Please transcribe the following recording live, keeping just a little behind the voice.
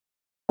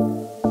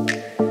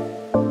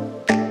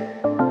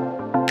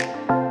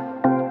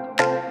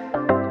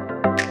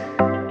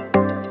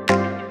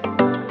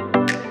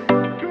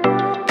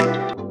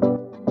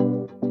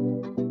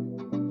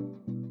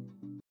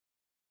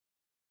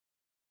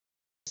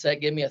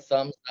set, give me a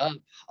thumbs up.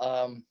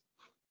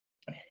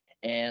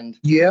 And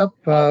Yep,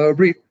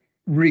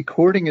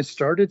 recording has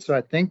started, so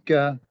I think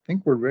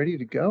we're ready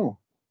to go.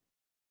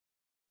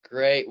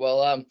 Great.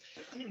 Well, I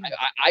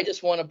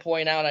just want to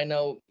point out, I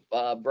know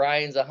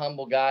Brian's a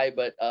humble guy,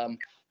 but a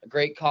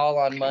great call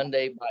on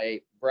Monday by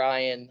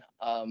Brian.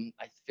 I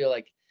feel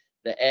like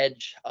the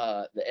edge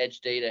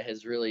data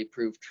has really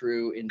proved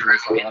true into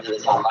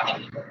this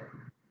auction.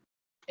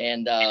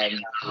 And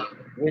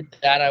with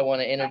that, I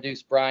want to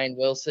introduce Brian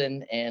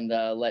Wilson and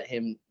let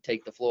him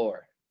take the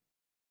floor.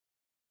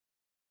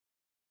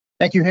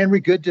 Thank you, Henry.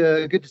 Good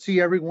to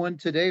see everyone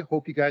today.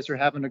 Hope you guys are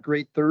having a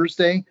great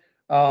Thursday.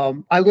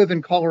 I live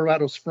in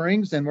Colorado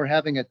Springs, and we're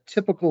having a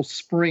typical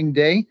spring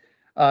day.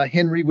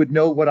 Henry would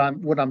know what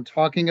I'm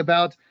talking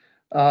about.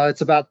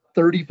 It's about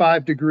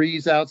 35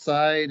 degrees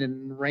outside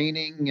and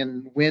raining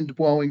and wind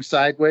blowing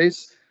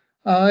sideways.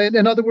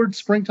 In other words,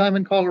 springtime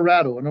in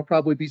Colorado, and it'll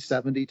probably be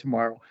 70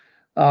 tomorrow.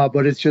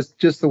 But it's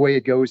just the way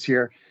it goes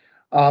here.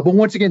 But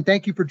once again,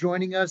 thank you for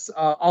joining us.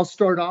 I'll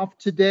start off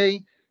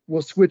today.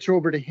 We'll switch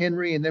over to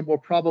Henry, and then we'll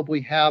probably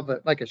have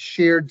a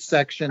shared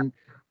section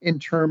in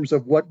terms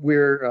of what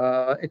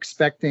we're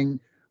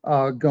expecting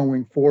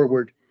going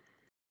forward.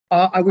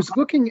 I was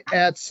looking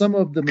at some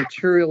of the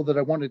material that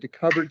I wanted to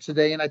cover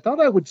today, and I thought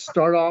I would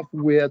start off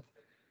with,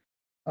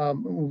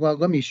 well,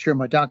 let me share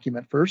my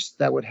document first.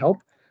 That would help.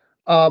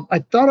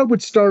 I thought I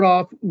would start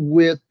off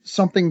with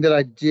something that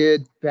I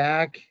did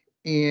back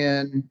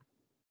in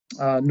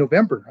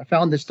November. I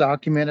found this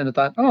document and I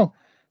thought, oh,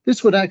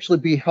 this would actually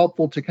be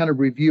helpful to kind of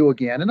review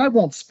again. And I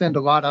won't spend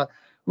a lot of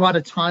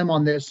time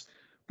on this.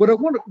 What I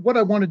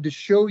wanted to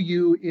show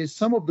you is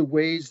some of the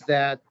ways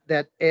that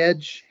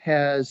Edge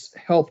has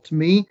helped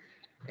me.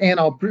 And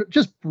I'll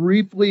just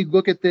briefly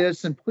look at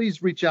this, and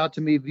please reach out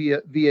to me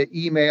via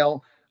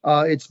email.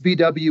 It's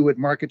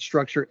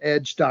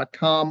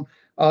bw@marketstructureedge.com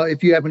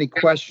if you have any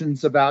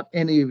questions about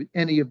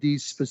any of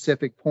these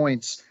specific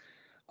points.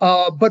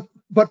 But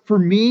for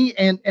me,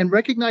 and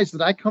recognize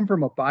that I come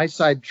from a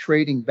buy-side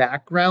trading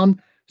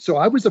background. So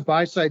I was a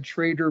buy-side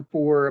trader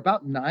for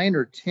about 9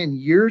 or 10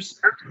 years.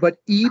 But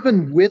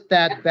even with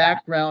that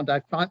background,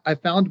 I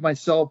found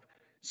myself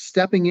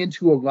stepping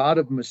into a lot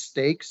of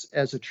mistakes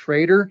as a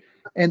trader.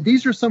 And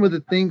these are some of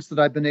the things that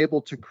I've been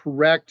able to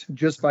correct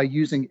just by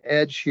using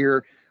Edge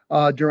here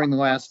during the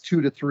last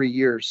 2 to 3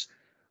 years.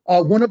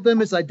 One of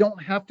them is I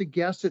don't have to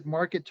guess at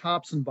market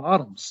tops and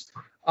bottoms.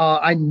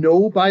 I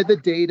know by the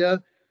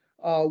data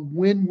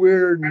when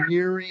we're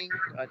nearing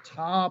a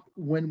top,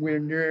 when we're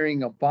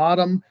nearing a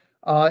bottom.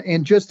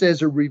 And just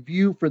as a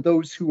review for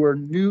those who are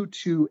new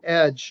to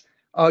Edge,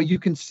 you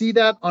can see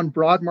that on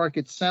broad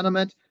market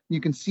sentiment. You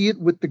can see it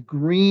with the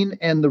green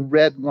and the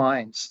red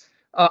lines.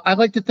 I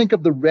like to think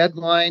of the red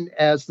line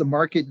as the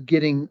market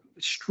getting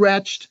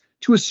stretched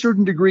to a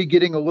certain degree,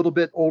 getting a little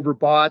bit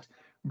overbought.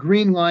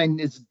 Green line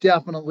is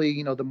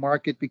definitely, the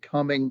market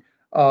becoming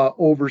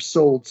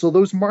oversold. So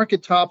those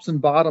market tops and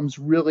bottoms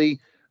really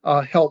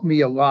help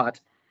me a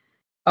lot.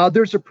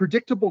 There's a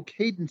predictable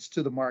cadence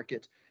to the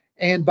market.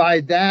 And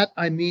by that,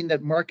 I mean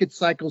that market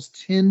cycles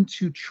tend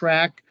to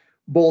track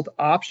both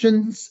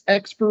options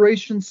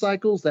expiration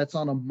cycles, that's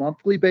on a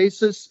monthly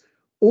basis,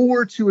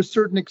 or to a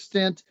certain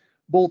extent,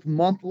 both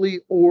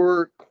monthly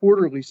or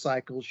quarterly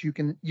cycles. You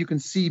can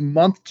see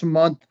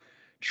month-to-month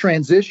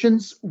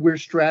transitions where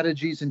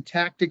strategies and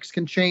tactics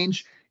can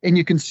change, and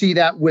you can see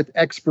that with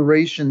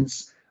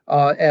expirations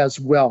as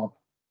well.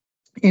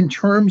 In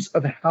terms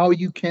of how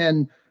you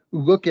can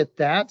look at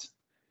that,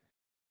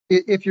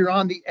 if you're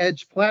on the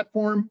Edge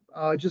platform,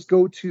 just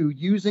go to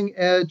Using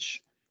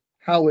Edge,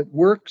 How It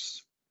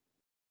Works.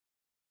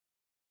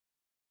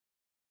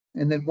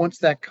 And then once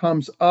that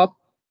comes up,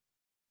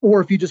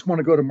 or if you just want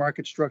to go to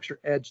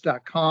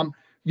marketstructureedge.com,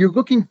 you're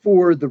looking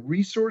for the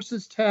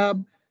Resources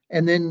tab.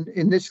 And then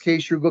in this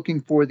case, you're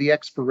looking for the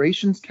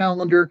expirations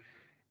calendar.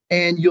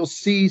 And you'll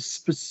see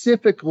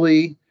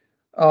specifically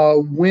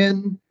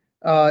when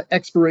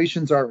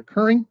expirations are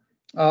occurring.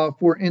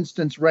 For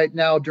instance, right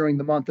now during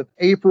the month of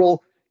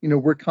April,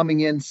 we're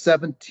coming in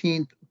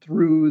 17th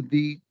through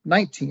the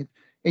 19th.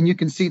 And you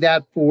can see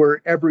that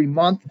for every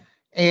month.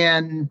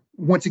 And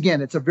once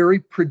again, it's a very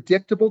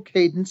predictable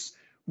cadence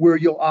where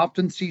you'll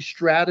often see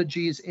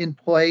strategies in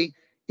play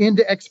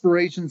into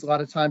expirations. A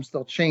lot of times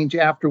they'll change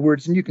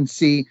afterwards. And you can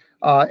see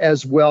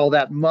as well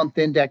that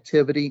month-end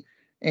activity,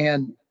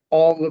 and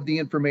all of the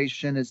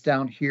information is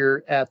down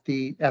here at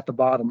the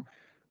bottom.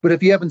 But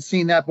if you haven't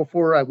seen that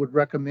before, I would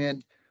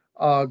recommend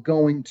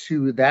going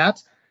to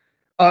that.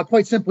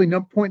 Quite simply,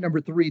 point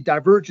number 3,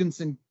 divergence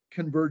and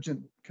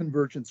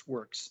convergence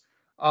works.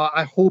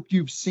 I hope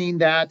you've seen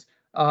that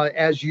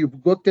as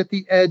you've looked at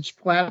the Edge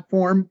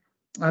platform.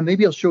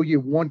 Maybe I'll show you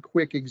one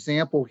quick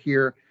example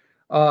here.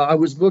 I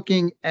was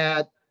looking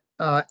at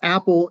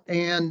Apple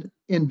and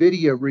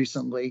NVIDIA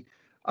recently.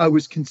 I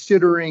was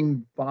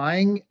considering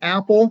buying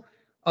Apple,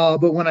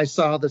 but when I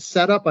saw the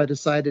setup, I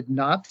decided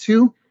not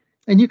to.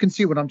 And you can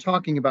see what I'm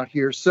talking about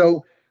here.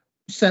 So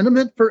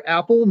sentiment for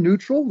Apple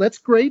neutral, that's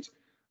great.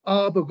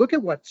 But look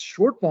at what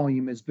short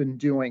volume has been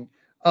doing.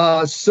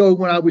 So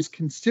when I was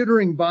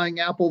considering buying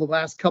Apple the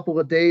last couple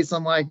of days,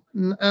 I'm like,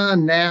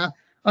 nah,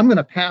 I'm going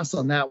to pass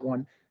on that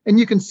one. And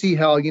you can see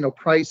how,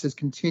 price has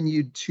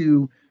continued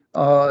to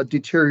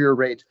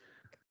deteriorate.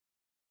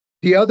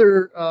 The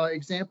other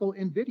example,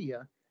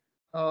 NVIDIA.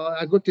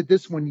 I looked at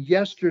this one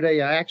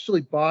yesterday. I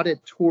actually bought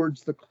it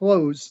towards the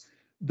close.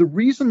 The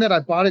reason that I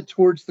bought it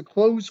towards the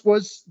close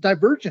was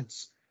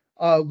divergence.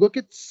 Look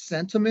at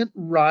sentiment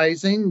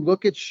rising,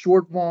 look at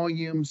short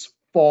volumes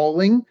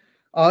falling.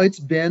 It's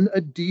been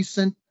a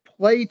decent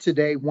play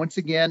today. Once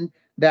again,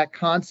 that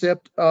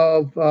concept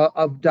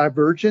of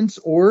divergence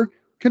or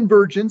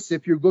convergence,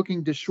 if you're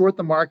looking to short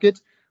the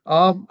market,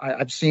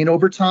 I've seen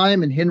over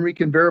time, and Henry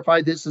can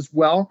verify this as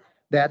well,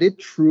 that it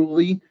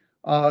truly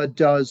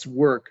does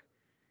work.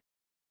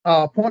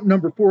 Point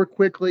number 4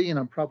 quickly, and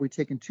I'm probably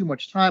taking too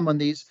much time on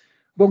these,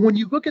 but when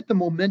you look at the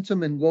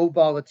momentum and low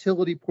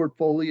volatility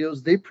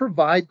portfolios, they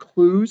provide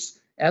clues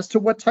as to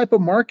what type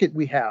of market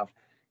we have.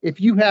 If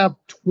you have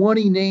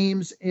 20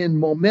 names in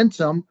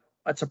momentum,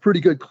 that's a pretty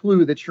good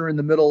clue that you're in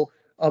the middle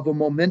of a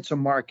momentum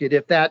market.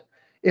 If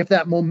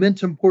that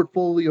momentum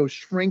portfolio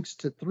shrinks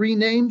to 3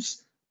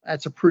 names,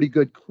 that's a pretty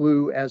good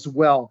clue as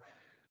well.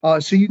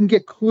 So you can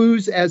get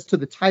clues as to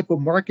the type of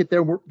market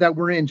that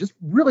we're in just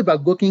really by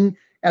looking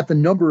at the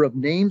number of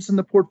names in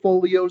the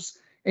portfolios.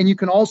 And you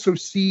can also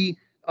see,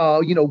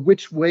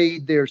 which way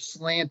they're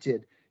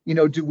slanted.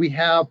 Do we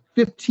have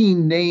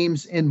 15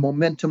 names in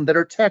momentum that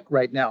are tech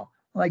right now?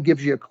 Well, that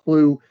gives you a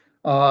clue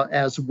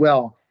as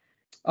well.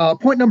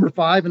 Point number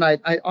 5, and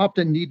I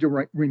often need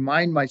to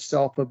remind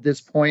myself of this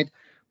point,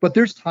 but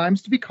there's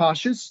times to be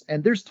cautious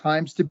and there's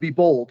times to be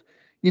bold.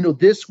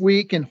 This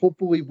week, and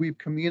hopefully we've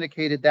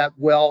communicated that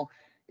well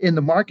in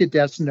the market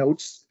desk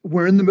notes,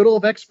 we're in the middle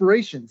of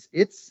expirations.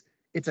 It's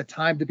a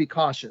time to be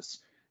cautious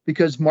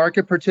because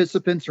market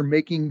participants are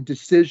making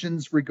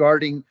decisions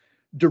regarding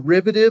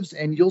derivatives,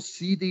 and you'll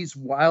see these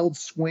wild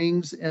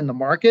swings in the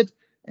market,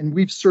 and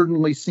we've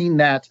certainly seen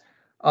that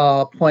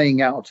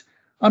playing out.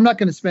 I'm not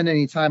going to spend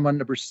any time on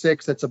number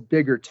 6. That's a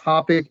bigger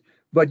topic,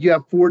 but you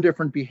have 4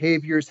 different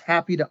behaviors.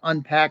 Happy to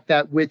unpack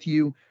that with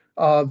you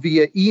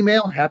via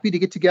email. Happy to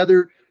get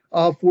together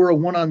for a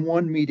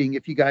one-on-one meeting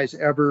if you guys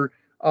ever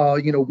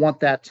want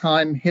that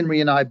time. Henry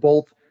and I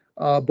both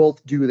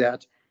do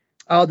that.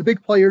 The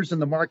big players in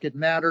the market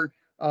matter.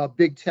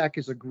 Big tech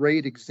is a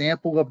great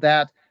example of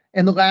that.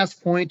 And the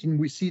last point, and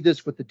we see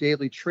this with the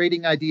daily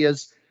trading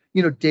ideas,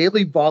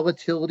 daily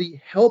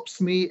volatility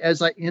helps me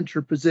as I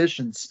enter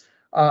positions.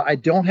 I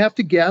don't have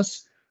to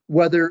guess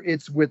whether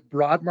it's with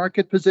broad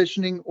market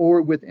positioning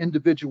or with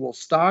individual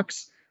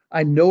stocks.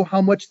 I know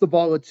how much the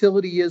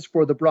volatility is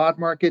for the broad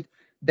market.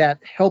 That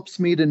helps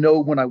me to know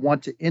when I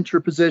want to enter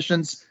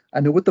positions.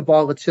 I know what the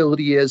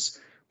volatility is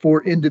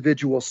for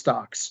individual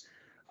stocks.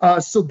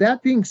 So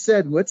that being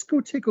said, let's go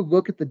take a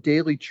look at the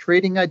daily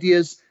trading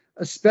ideas,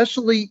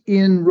 especially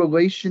in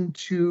relation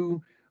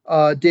to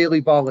daily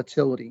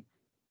volatility.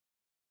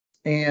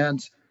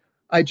 And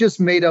I just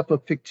made up a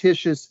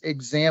fictitious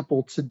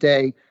example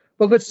today,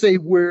 but let's say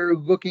we're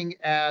looking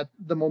at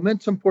the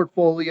momentum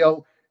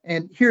portfolio,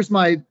 and here's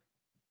my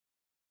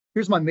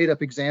made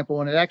up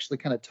example, and it actually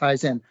kind of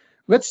ties in.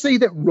 Let's say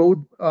that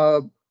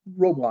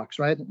Roblox,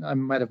 right? I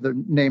might have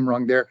the name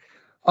wrong there.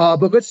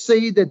 But let's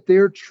say that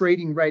they're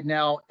trading right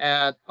now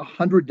at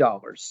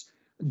 $100,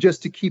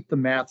 just to keep the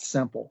math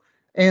simple.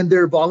 And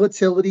their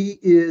volatility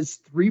is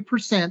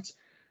 3%.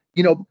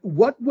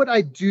 What would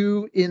I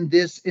do in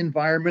this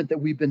environment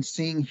that we've been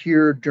seeing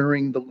here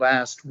during the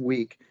last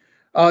week?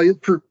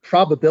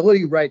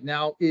 Probability right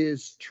now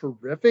is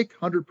terrific,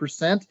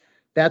 100%.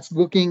 That's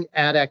looking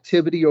at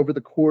activity over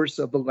the course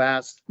of the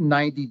last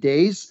 90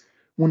 days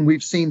when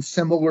we've seen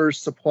similar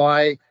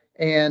supply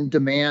and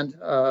demand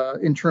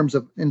in terms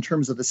of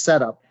the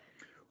setup.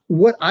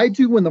 What I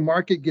do when the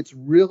market gets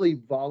really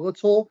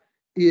volatile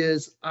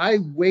is I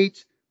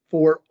wait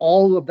for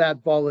all of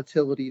that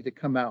volatility to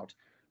come out.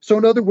 So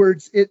in other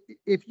words,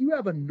 if you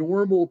have a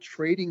normal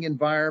trading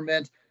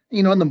environment,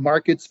 and the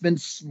market's been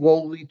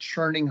slowly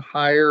churning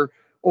higher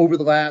over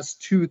the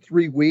last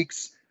 2-3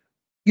 weeks,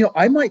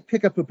 I might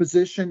pick up a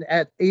position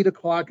at 8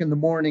 o'clock in the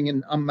morning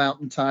and I'm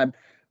Mountain Time,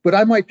 but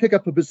I might pick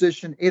up a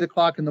position 8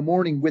 o'clock in the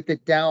morning with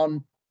it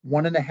down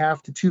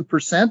 1.5 to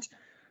 2%.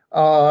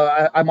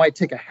 I might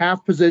take a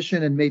half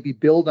position and maybe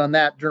build on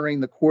that during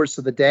the course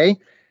of the day.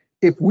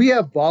 If we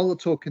have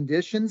volatile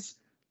conditions,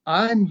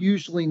 I'm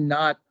usually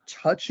not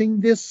touching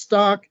this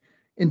stock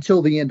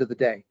until the end of the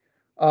day.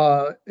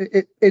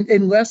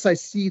 Unless I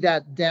see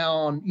that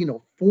down,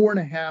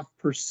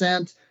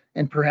 4.5%,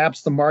 and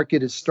perhaps the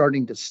market is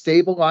starting to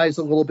stabilize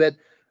a little bit.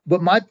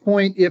 But my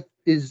point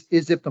is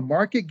if the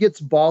market gets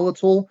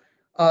volatile,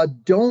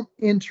 don't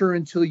enter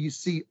until you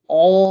see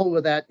all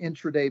of that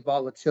intraday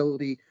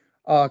volatility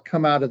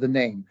come out of the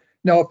name.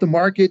 Now, if the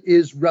market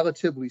is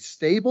relatively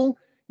stable,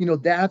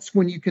 that's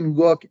when you can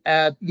look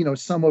at,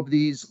 some of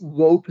these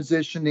low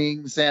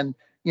positionings and,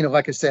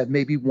 like I said,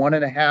 maybe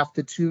 1.5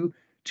 to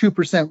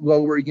 2%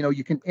 lower,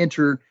 you can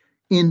enter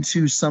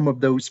into some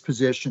of those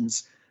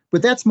positions.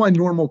 but that's my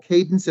normal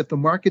cadence. If the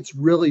market's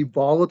really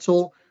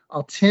volatile,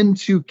 I'll tend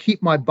to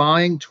keep my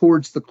buying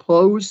towards the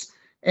close,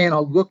 and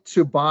I'll look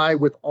to buy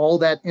with all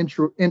that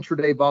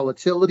intraday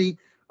volatility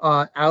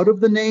out of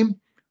the name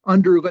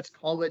under, let's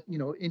call it,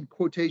 in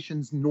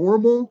quotations,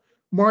 normal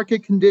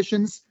market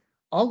conditions.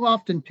 I'll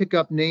often pick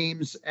up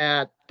names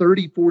at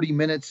 30, 40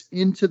 minutes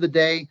into the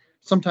day.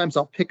 Sometimes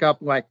I'll pick up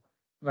like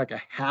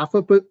a half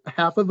of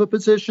a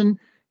position,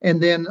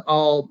 and then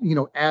I'll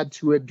add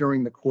to it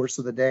during the course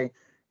of the day,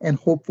 and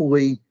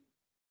hopefully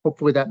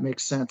that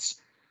makes sense.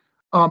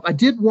 I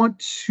did want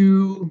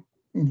to,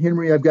 and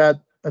Henry, I've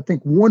got, I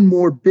think, one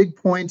more big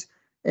point,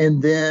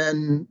 and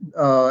then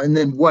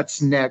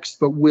what's next,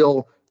 but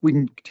we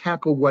can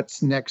tackle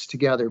what's next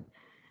together.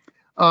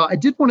 I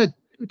did want to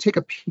take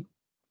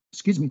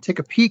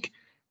a peek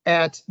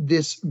at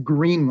this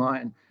green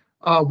line.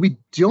 We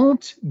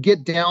don't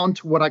get down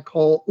to what I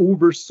call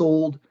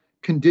oversold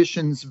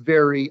conditions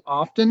very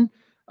often.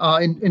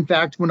 In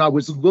fact, when I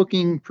was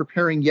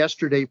preparing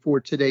yesterday for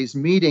today's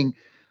meeting,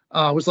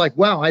 I was like,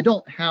 wow, I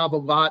don't have a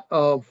lot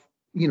of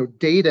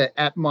data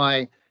at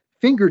my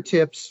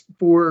fingertips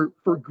for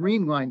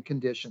green line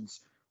conditions.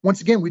 Once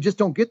again, we just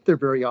don't get there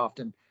very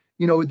often.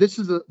 This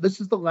is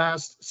the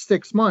last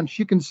 6 months.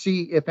 You can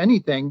see, if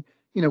anything,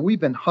 we've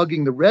been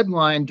hugging the red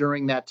line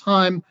during that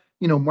time.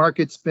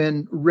 Market's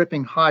been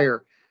ripping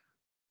higher.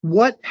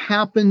 What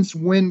happens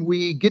when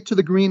we get to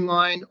the green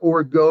line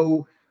or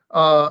go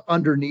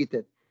underneath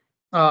it?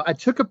 I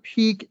took a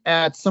peek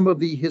at some of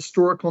the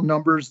historical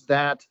numbers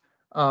that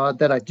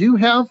I do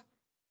have,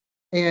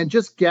 and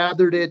just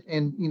gathered it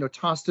and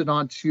tossed it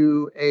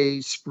onto a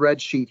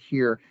spreadsheet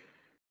here.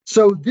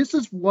 So this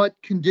is what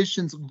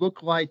conditions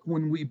look like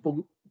when we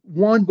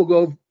move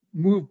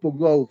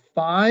below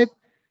 5,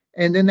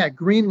 and then that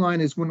green line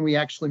is when we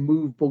actually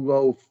move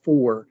below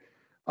 4.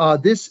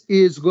 This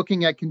is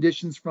looking at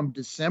conditions from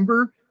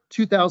December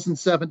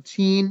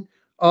 2017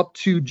 up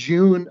to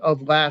June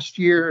of last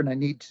year, and I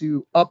need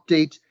to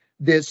update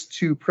this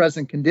to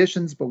present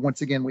conditions, but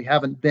once again, we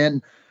haven't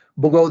been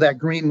below that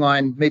green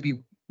line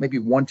maybe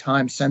one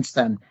time since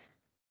then.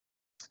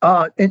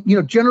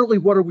 And generally,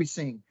 what are we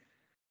seeing?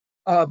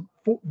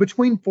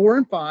 Between 4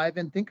 and 5,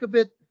 and think of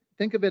it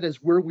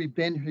as where we've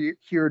been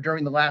here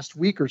during the last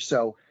week or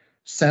so.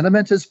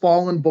 Sentiment has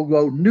fallen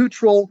below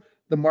neutral.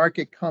 The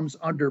market comes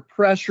under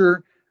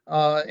pressure,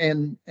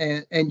 and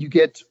you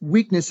get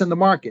weakness in the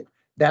market.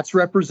 That's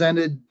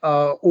represented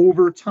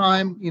over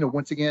time.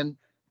 Once again,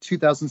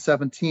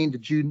 2017 to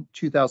June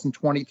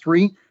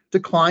 2023,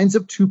 declines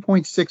of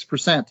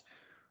 2.6%.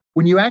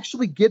 When you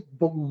actually get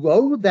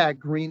below that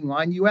green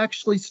line, you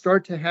actually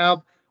start to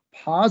have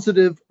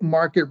positive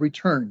market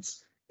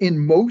returns.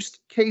 In most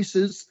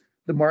cases,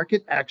 the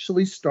market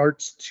actually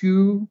starts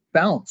to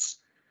bounce.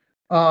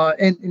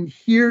 And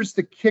here's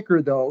the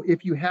kicker, though.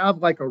 If you have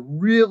like a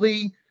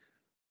really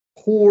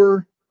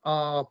poor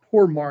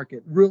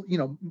market,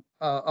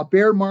 a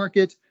bear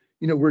market,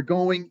 we're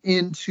going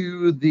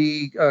into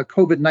the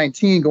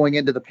COVID-19, going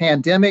into the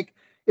pandemic.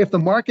 If the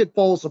market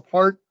falls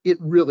apart, it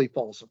really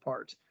falls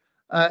apart.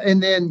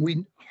 And then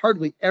we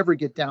hardly ever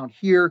get down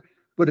here.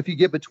 But if you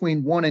get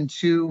between 1 and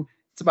 2,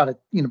 it's about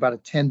a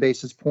 10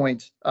 basis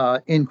point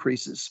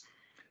increases.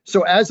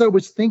 So as I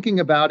was thinking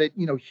about it,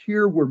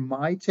 here were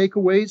my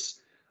takeaways.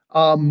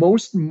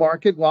 Most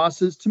market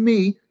losses to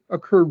me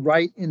occur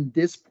right in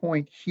this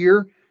point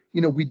here.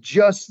 We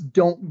just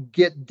don't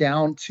get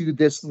down to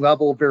this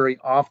level very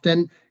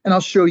often. And I'll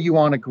show you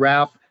on a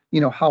graph,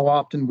 how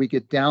often we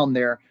get down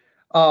there.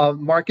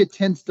 Market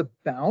tends to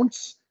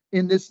bounce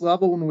in this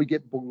level when we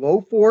get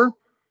below 4.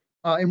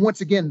 And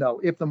once again, though,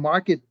 if the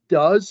market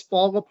does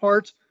fall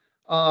apart,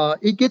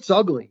 it gets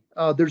ugly.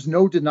 There's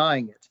no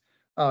denying it.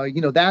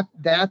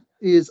 That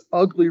is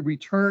ugly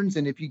returns.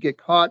 And if you get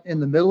caught in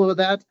the middle of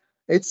that,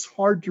 it's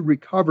hard to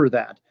recover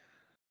that.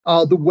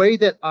 The way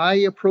that I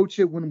approach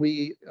it when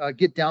we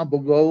get down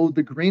below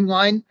the green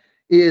line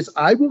is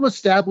I will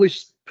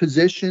establish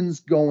positions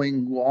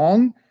going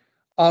long,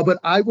 but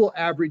I will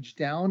average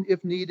down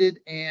if needed,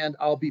 and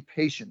I'll be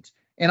patient.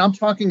 And I'm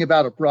talking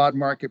about a broad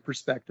market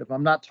perspective.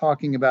 I'm not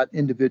talking about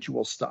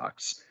individual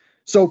stocks.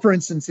 So for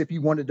instance, if you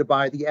wanted to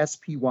buy the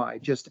SPY,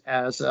 just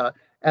as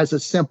a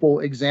simple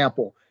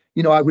example,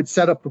 I would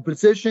set up a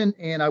position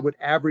and I would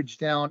average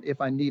down if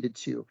I needed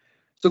to.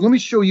 So let me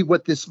show you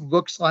what this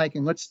looks like,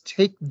 and let's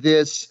take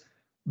this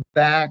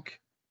back.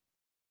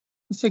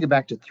 Let's take it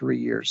back to 3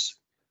 years.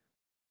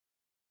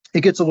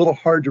 It gets a little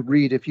hard to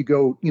read if you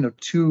go,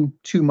 too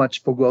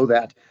much below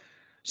that.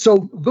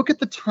 So look at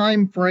the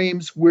time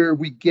frames where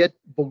we get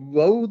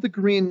below the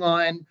green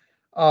line.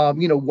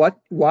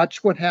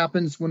 Watch what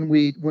happens when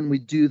we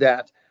do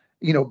that.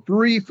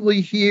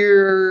 Briefly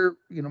here,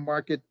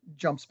 market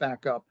jumps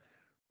back up.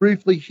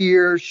 Briefly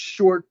here,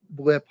 short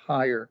blip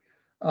higher.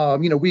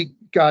 We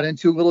got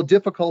into a little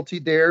difficulty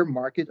there.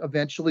 Market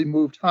eventually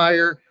moved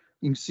higher.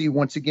 You can see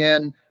once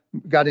again,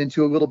 got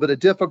into a little bit of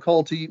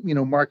difficulty.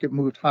 Market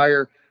moved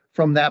higher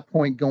from that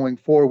point going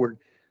forward.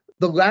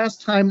 The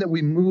last time that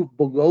we moved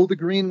below the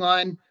green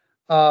line,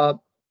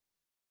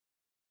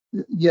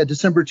 Yeah,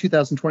 December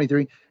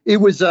 2023. It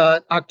was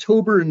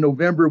October and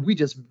November. We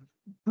just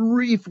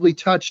briefly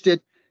touched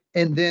it,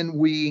 and then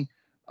we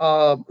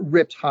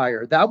ripped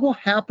higher. That will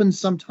happen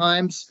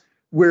sometimes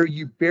where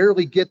you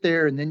barely get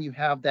there, and then you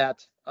have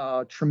that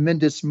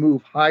tremendous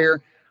move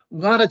higher. A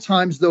lot of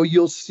times, though,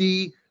 you'll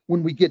see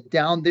when we get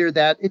down there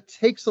that it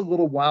takes a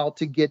little while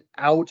to get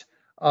out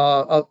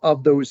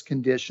of those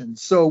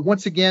conditions. So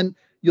once again,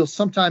 you'll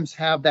sometimes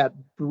have that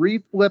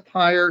brief blip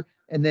higher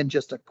and then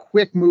just a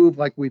quick move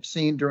like we've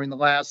seen during the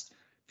last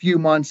few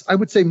months. I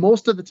would say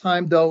most of the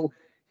time, though,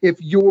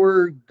 if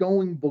you're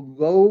going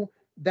below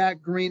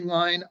that green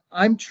line,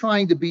 I'm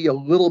trying to be a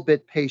little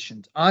bit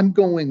patient. I'm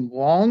going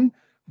long,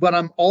 but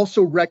I'm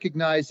also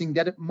recognizing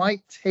that it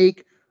might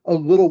take a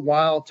little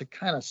while to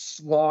kind of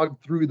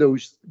slog through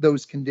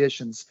those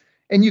conditions.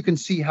 And you can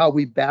see how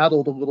we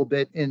battled a little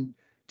bit in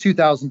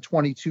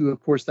 2022.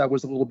 Of course, that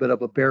was a little bit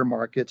of a bear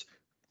market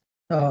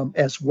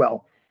as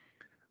well.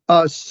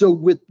 So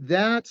with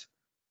that,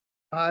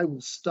 I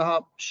will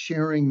stop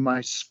sharing my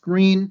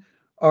screen.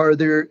 Are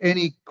there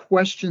any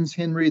questions,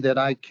 Henry, that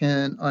I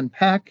can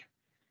unpack,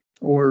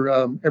 or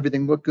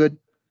everything look good?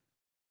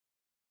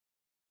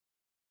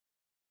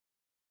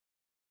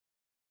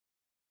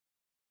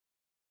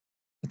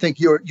 I think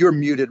you're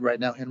muted right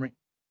now, Henry.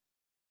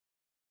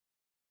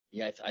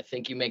 Yeah, I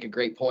think you make a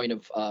great point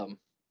of,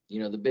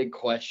 the big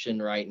question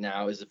right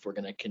now is if we're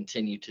going to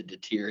continue to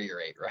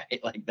deteriorate,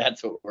 right? Like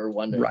that's what we're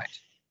wondering. Right.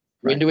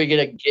 When Right. do we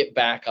get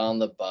back on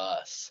the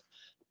bus?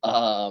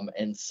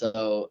 And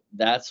so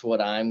that's what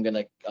I'm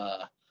gonna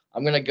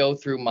go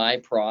through my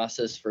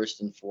process first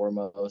and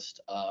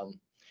foremost,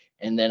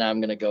 and then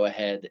I'm gonna go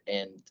ahead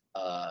and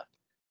I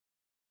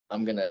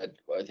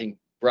think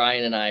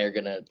Brian and I are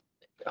gonna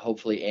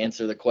hopefully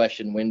answer the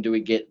question, when do we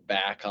get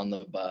back on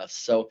the bus?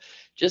 So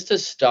just to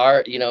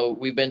start,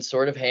 we've been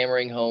sort of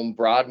hammering home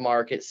broad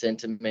market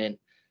sentiment,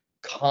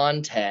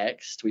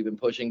 context. We've been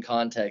pushing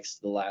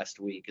context the last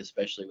week,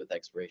 especially with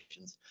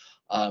expirations,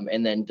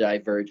 and then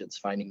divergence,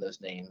 finding those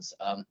names.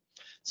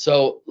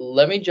 So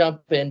let me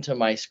jump into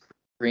my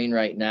screen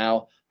right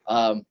now.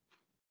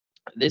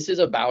 This is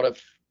about a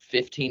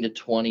 15 to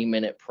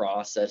 20-minute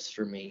process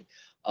for me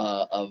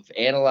of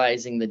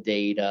analyzing the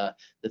data.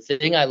 The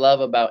thing I love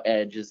about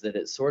Edge is that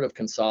it sort of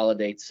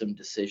consolidates some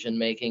decision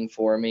making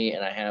for me,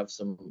 and I have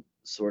some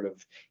sort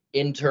of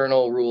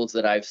internal rules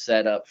that I've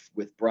set up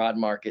with broad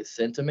market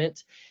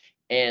sentiment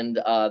and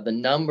the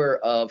number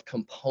of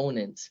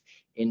components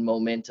in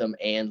momentum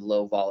and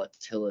low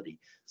volatility.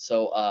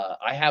 So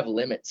I have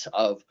limits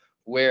of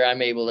where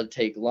I'm able to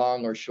take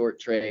long or short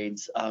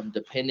trades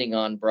depending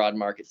on broad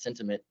market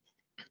sentiment.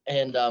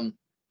 And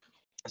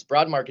this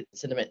broad market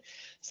sentiment,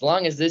 as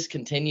long as this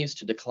continues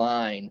to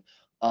decline,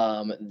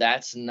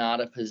 that's not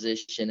a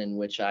position in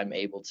which I'm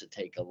able to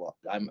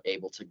I'm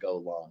able to go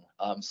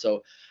long.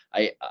 So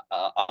I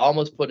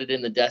almost put it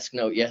in the desk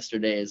note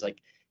yesterday is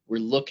like, we're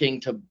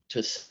looking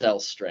to sell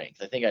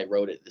strength. I think I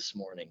wrote it this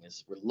morning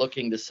is we're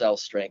looking to sell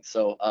strength.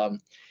 So,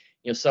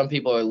 some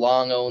people are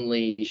long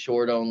only,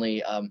 short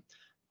only.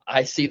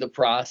 I see the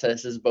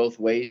process as both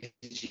ways.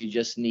 You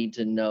just need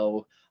to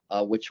know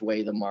which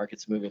way the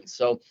market's moving.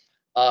 So,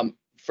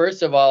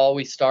 first of all,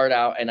 we start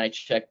out and I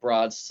check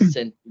broad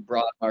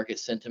market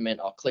sentiment.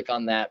 I'll click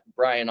on that.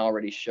 Brian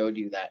already showed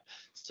you that.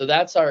 So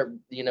that's our,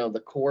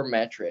 the core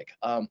metric.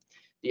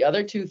 The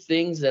other two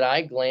things that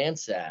I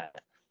glance at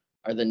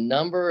are the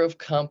number of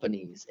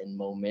companies in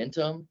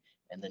momentum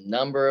and the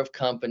number of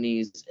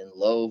companies in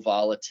low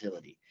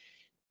volatility.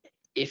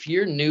 If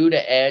you're new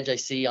to Edge, I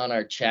see on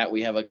our chat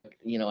we have a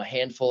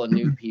handful of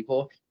new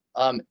people.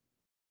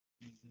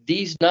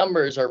 These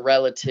numbers are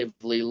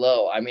relatively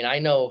low. I mean, I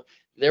know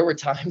there were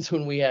times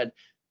when we had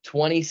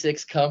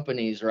 26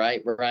 companies,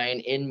 right, Brian,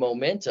 in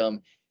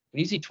momentum. When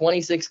you see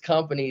 26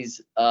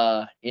 companies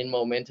in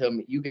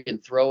momentum, you can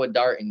throw a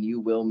dart and you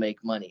will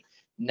make money.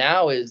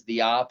 Now is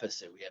the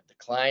opposite. We have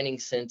declining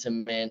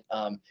sentiment.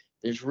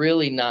 There's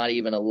really not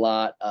even a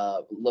lot.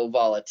 Low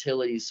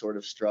volatility sort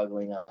of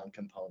struggling on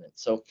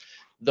components. So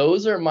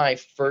those are my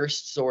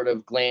first sort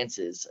of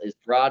glances is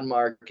broad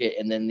market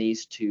and then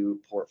these two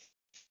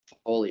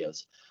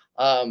portfolios.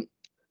 The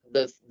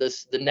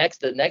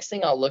next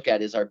thing I'll look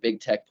at is our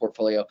big tech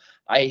portfolio.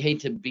 I hate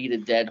to beat a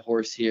dead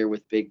horse here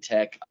with big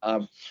tech.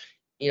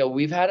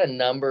 We've had a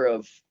number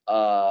of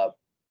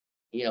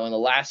in the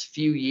last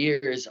few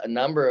years, a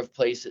number of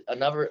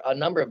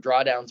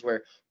drawdowns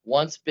where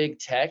once big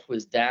tech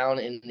was down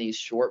in these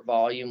short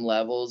volume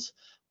levels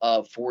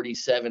of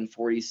 47,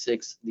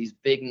 46, these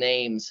big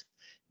names,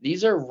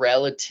 these are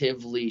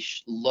relatively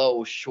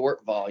low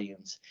short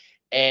volumes.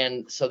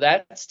 And so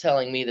that's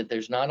telling me that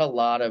there's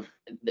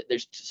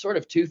sort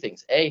of two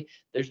things.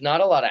 There's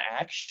not a lot of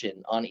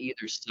action on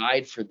either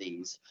side for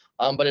these,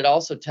 but it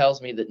also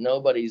tells me that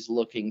nobody's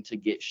looking to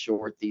get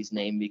short these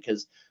names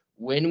because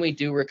when we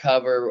do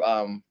recover,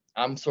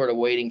 I'm sort of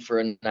waiting for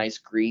a nice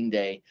green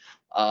day.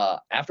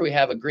 After we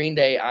have a green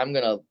day, I'm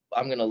gonna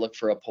look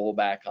for a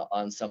pullback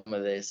on some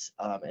of this,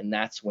 and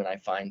that's when I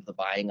find the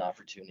buying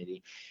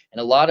opportunity. And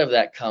a lot of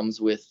that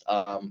comes with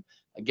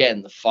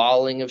again, the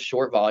falling of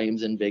short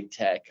volumes in big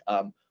tech.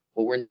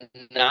 What we're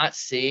not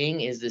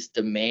seeing is this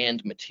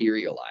demand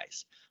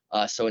materialize.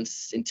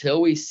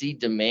 Until we see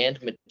demand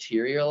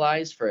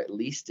materialize for at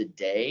least a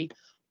day,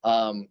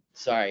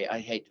 sorry, I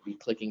hate to be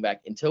clicking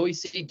back. Until we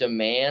see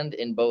demand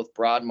in both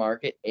broad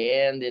market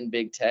and in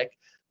big tech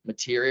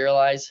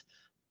materialize,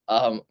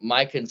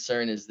 my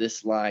concern is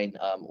this line.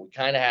 We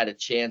kind of had a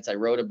chance. I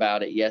wrote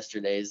about it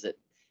yesterday. Is that,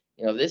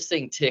 this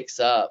thing ticks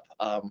up.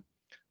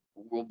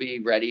 We'll be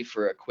ready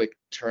for a quick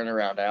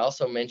turnaround. I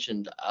also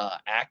mentioned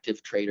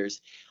active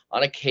traders.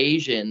 On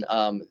occasion,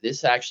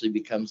 this actually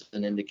becomes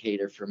an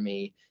indicator for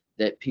me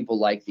that people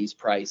like these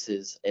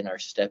prices and are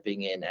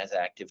stepping in as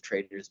active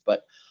traders.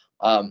 But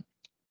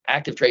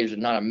active traders are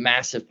not a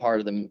massive part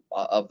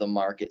of the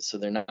market, so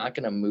they're not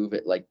going to move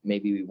it like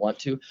maybe we want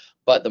to.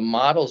 But some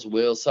models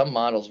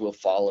will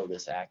follow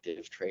this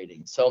active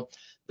trading. So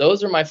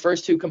those are my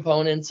first two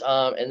components.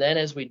 And then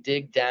as we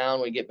dig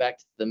down, we get back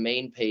to the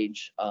main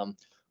page.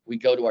 We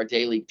go to our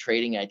daily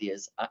trading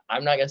ideas.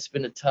 I'm not going to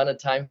spend a ton of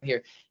time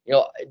here.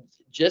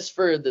 Just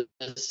for the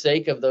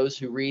sake of those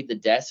who read the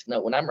desk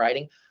note, when I'm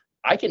writing,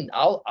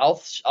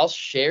 I'll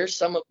share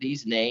some of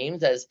these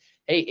names as,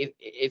 hey,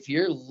 if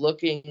you're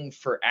looking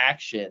for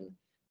action,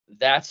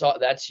 that's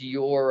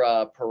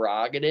your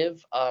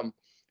prerogative.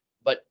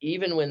 But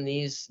even when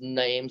these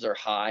names are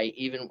high,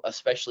 even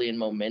especially in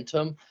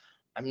momentum,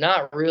 I'm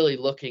not really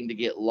looking to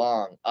get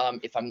long.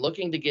 If I'm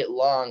looking to get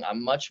long,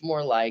 I'm much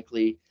more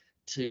likely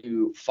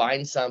to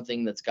find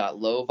something that's got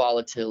low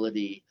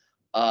volatility.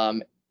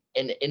 And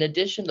in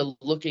addition to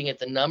looking at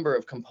the number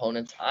of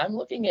components, I'm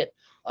looking at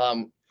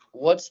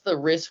what's the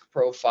risk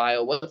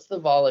profile, what's the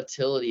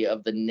volatility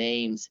of the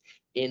names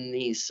in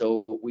these.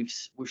 So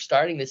we're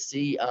starting to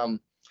see a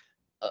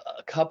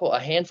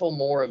handful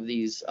more of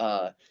these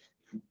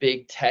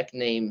big tech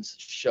names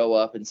show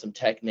up, and some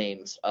tech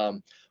names.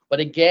 But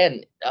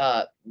again,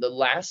 the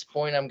last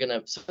point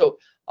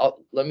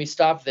let me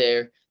stop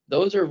there.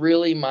 Those are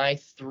really my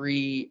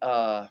three,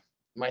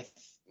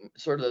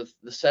 sort of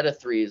the set of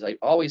threes. I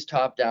always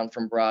top down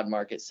from broad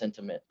market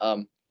sentiment.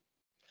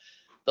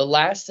 The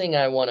last thing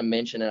I want to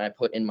mention, and I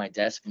put in my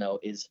desk note,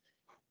 is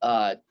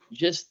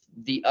just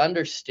the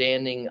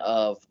understanding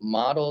of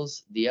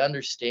models, the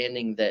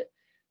understanding that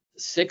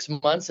 6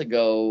 months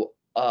ago,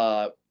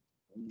 the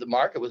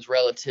market was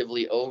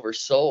relatively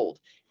oversold.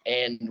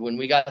 And when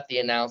we got the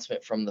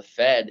announcement from the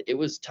Fed, it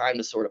was time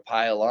to sort of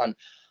pile on.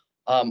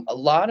 A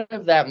lot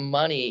of that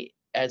money,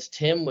 as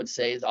Tim would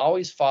say, is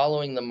always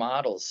following the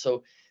models.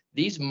 So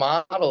these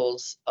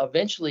models,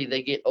 eventually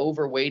they get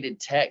overweighted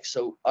tech.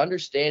 So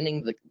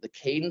understanding the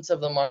cadence of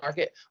the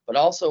market, but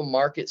also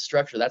market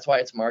structure. That's why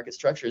it's market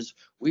structures.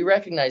 We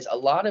recognize a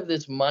lot of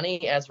this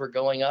money as we're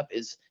going up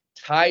is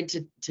tied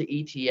to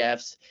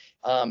ETFs,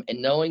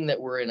 and knowing that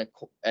we're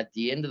at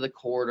the end of the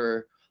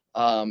quarter,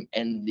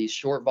 and these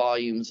short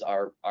volumes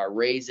are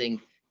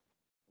raising.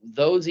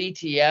 Those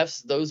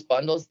ETFs, those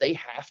bundles, they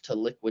have to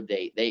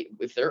liquidate.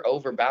 If they're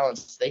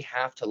overbalanced, they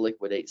have to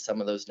liquidate some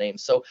of those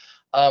names. So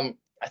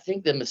I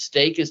think the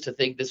mistake is to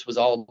think this was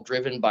all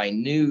driven by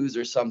news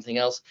or something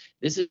else.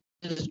 This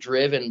is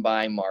driven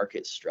by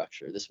market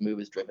structure. This move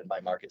is driven by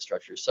market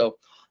structure. So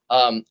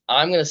I'm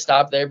going to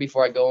stop there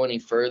before I go any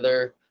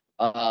further.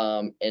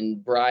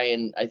 And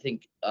Brian, I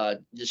think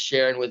just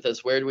sharing with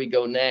us, where do we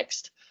go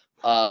next?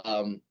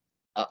 I'll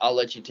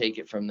let you take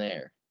it from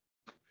there.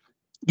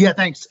 Yeah,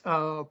 thanks.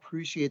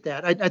 Appreciate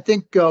that. I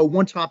think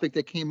one topic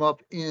that came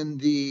up in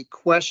the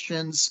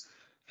questions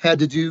had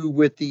to do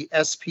with the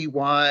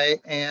SPY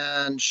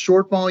and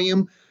short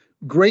volume.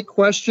 Great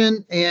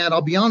question. And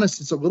I'll be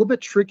honest, it's a little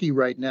bit tricky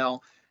right now.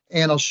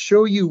 And I'll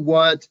show you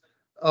what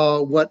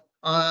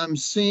I'm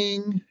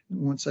seeing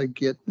once I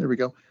get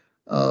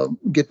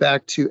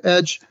back to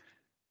Edge.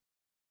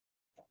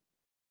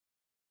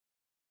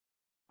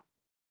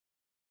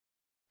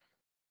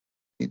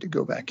 Need to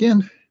go back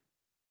in.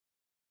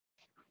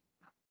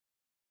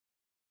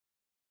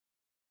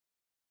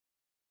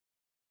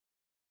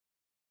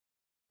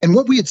 And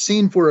what we had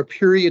seen for a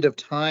period of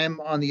time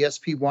on the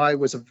SPY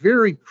was a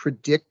very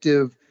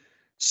predictive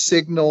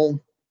signal.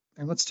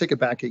 And let's take it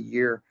back a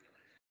year.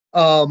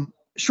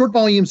 Short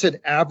volumes had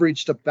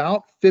averaged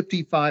about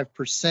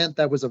 55%.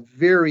 That was a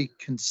very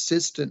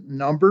consistent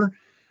number.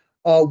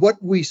 What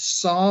we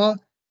saw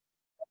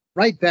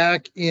right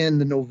back in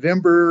the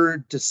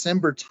November,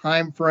 December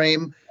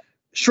timeframe,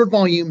 short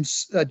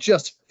volumes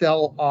just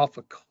fell off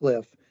a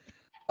cliff.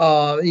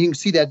 You can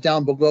see that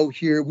down below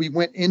here. We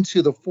went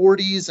into the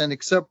 40s, and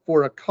except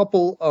for a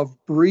couple of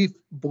brief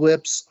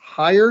blips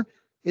higher,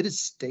 it has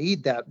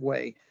stayed that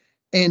way.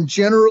 And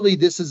generally,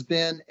 this has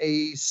been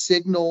a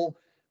signal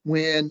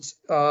when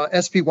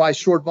SPY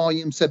short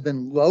volumes have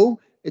been low.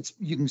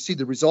 You can see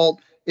the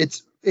result.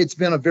 It's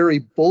been a very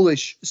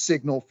bullish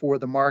signal for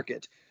the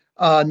market.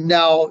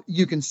 Now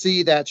you can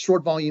see that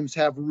short volumes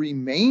have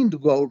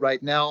remained low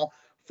right now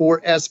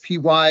for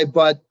SPY,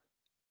 but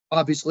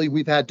obviously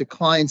we've had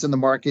declines in the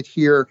market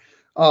here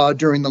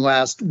during the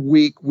last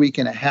week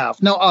and a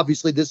half. Now,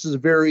 obviously, this is a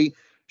very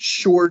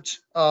short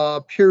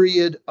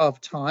period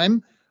of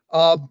time.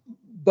 Uh,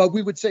 but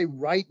we would say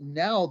right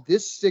now,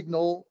 this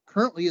signal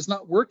currently is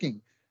not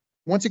working.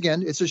 Once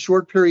again, it's a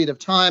short period of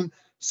time.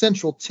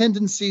 Central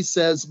tendency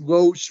says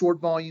low short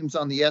volumes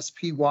on the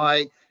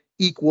SPY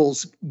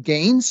equals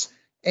gains.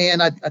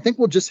 And I think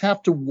we'll just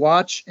have to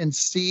watch and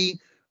see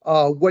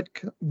what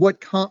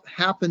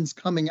happens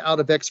coming out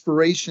of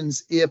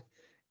expirations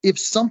if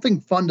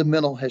something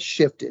fundamental has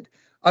shifted.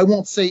 I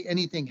won't say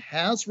anything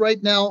has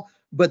right now,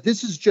 but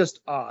this is just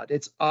odd.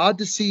 It's odd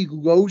to see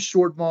low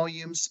short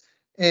volumes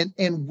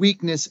and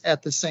weakness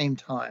at the same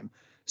time.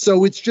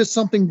 So it's just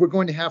something we're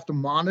going to have to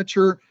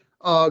monitor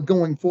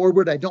going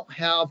forward. I don't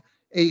have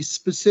a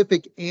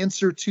specific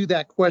answer to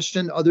that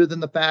question other than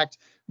the fact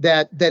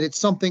that it's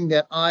something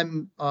that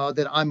I'm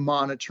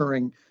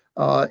monitoring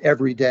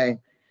every day.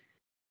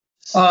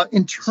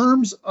 In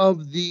terms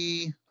of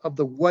the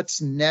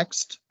what's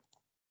next,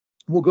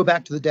 we'll go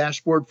back to the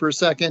dashboard for a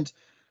second.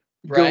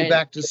 Brian, Go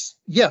back to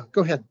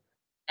go ahead.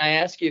 I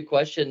ask you a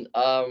question.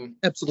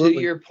 Absolutely.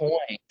 To your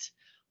point,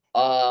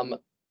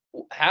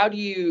 how do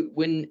you,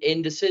 when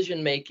in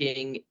decision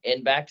making,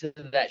 and back to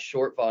that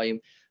short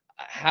volume,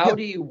 how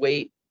do you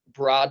weight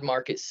broad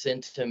market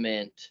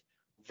sentiment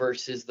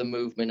versus the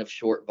movement of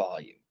short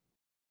volume?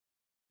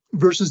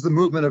 Versus the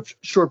movement of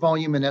short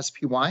volume in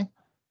SPY?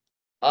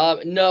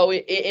 No,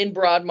 in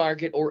broad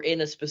market or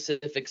in a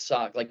specific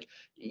stock. Like,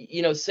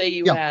 say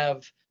you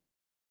have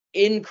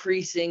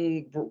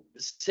increasing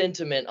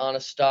sentiment on a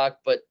stock,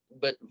 but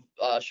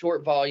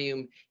short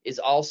volume is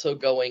also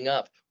going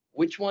up.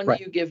 Which one do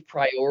you give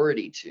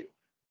priority to?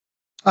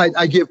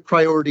 I give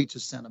priority to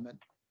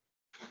sentiment.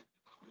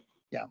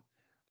 Yeah.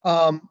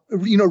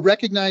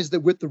 Recognize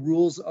that with the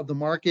rules of the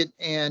market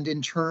and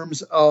in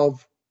terms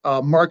of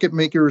market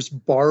makers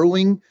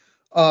borrowing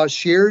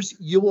shares,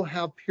 you will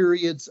have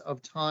periods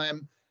of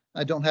time.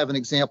 I don't have an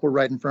example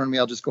right in front of me.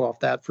 I'll just go off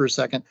that for a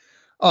second.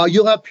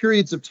 You'll have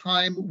periods of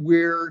time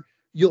where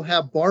you'll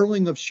have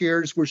borrowing of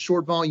shares where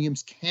short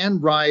volumes can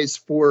rise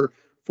for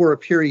a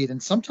period.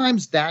 And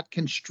sometimes that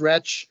can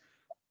stretch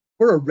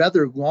for a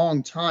rather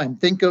long time.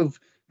 Think of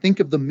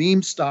the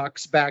meme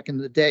stocks back in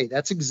the day.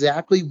 That's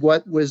exactly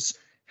what was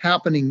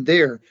happening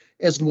there.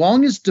 As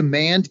long as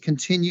demand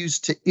continues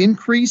to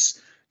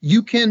increase,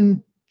 you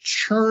can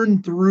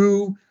churn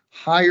through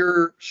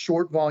higher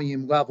short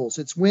volume levels.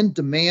 It's when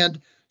demand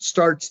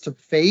starts to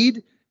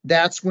fade,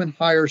 that's when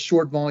higher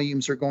short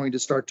volumes are going to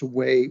start to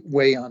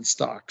weigh on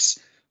stocks.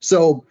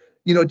 So,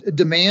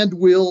 demand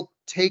will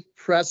take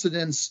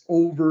precedence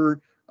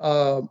over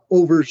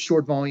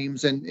short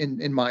volumes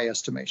in my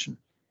estimation.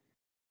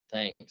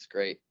 Thanks.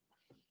 Great.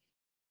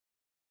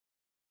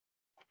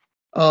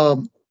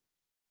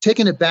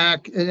 Taking it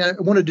back, and I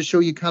wanted to show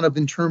you kind of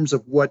in terms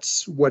of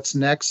what's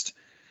next.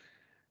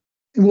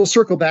 And we'll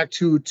circle back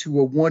to a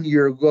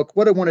 1-year look.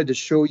 What I wanted to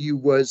show you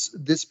was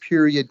this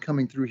period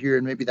coming through here,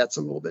 and maybe that's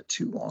a little bit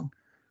too long.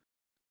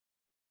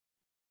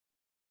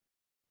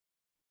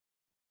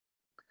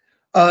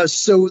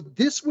 So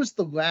this was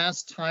the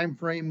last time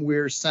frame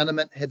where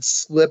sentiment had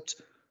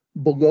slipped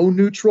below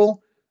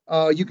neutral.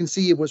 You can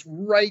see it was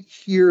right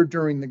here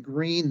during the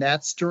green.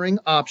 That's during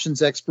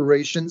options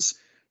expirations.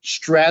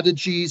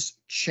 Strategies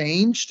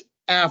changed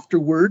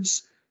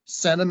afterwards.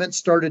 Sentiment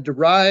started to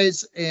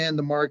rise, and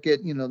the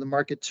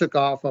market took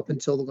off up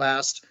until the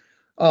last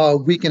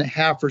week and a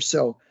half or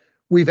so.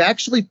 We've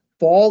actually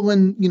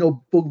fallen,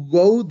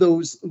 below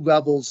those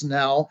levels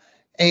now.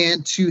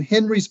 And to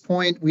Henry's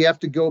point, we have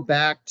to go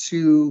back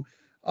to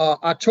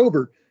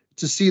October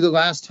to see the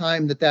last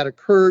time that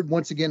occurred.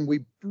 Once again,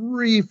 we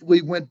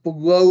briefly went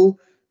below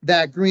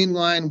that green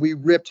line. We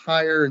ripped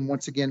higher, and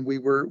once again, we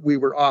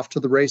were off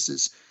to the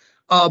races.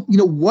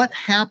 What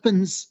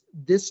happens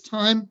this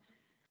time?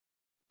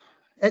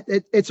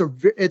 It's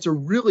a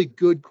really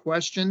good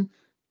question,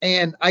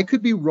 and I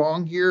could be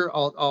wrong here.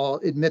 I'll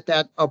admit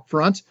that up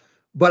front,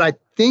 but I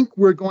think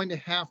we're going to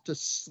have to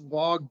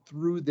slog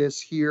through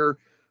this here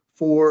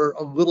for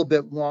a little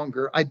bit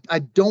longer. I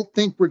don't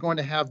think we're going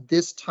to have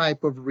this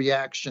type of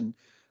reaction,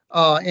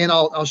 and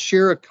I'll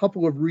share a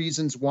couple of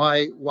reasons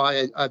why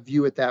I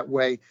view it that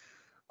way.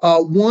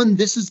 One,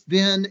 this has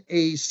been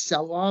a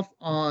sell-off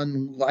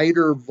on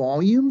lighter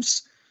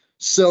volumes.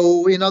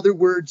 So in other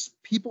words,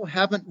 people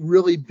haven't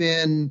really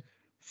been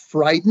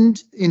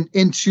frightened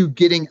into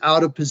getting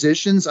out of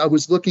positions. I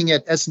was looking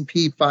at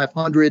S&P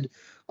 500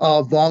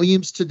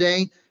 volumes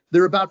today.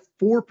 They're about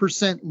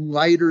 4%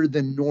 lighter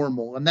than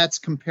normal, and that's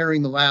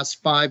comparing the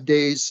last 5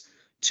 days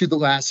to the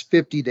last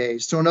 50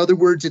 days. So in other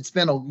words, it's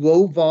been a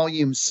low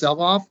volume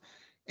sell-off,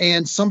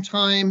 and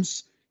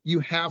sometimes you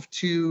have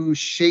to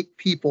shake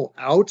people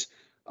out.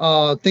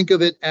 Think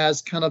of it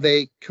as kind of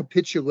a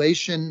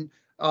capitulation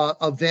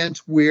event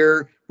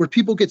where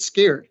people get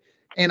scared,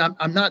 and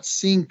I'm not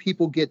seeing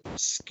people get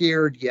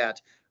scared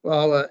yet.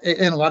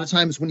 And a lot of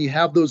times when you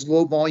have those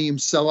low volume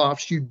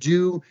sell-offs, you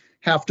do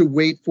have to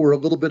wait for a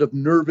little bit of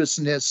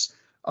nervousness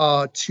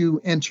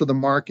to enter the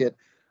market.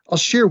 I'll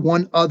share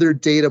one other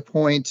data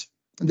point,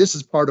 and this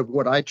is part of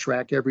what I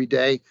track every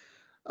day.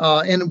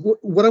 And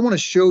what I want to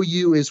show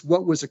you is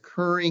what was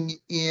occurring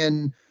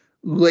in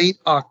late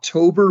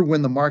October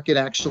when the market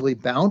actually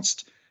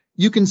bounced.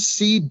 You can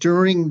see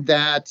during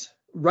that,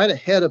 right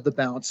ahead of the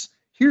bounce,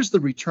 here's the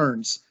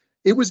returns.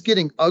 It was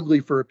getting ugly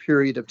for a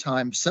period of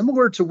time,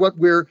 similar to what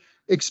we're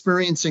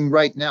experiencing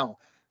right now.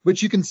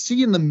 But you can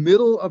see in the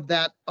middle of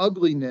that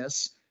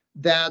ugliness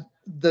that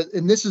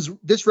and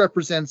this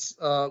represents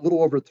a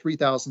little over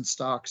 3,000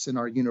 stocks in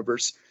our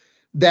universe,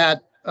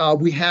 that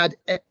we had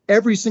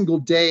every single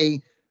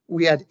day,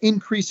 we had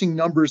increasing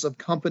numbers of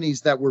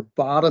companies that were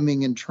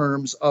bottoming in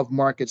terms of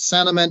market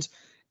sentiment,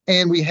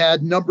 and we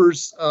had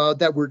numbers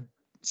that were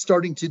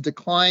starting to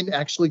decline,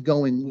 actually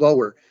going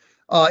lower.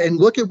 And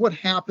look at what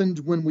happened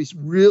when we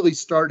really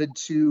started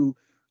to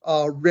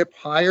rip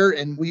higher,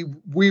 and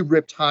we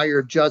ripped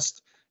higher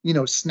just,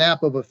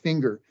 snap of a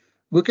finger.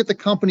 Look at the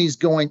companies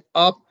going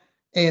up,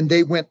 and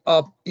they went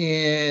up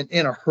in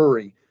a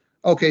hurry.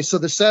 Okay, so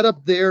the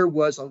setup there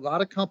was a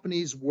lot of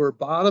companies were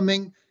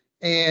bottoming,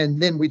 and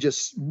then we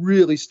just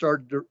really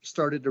started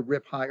to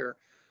rip higher.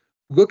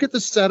 Look at the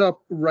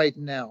setup right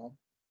now.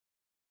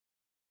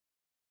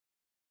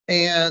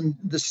 And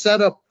the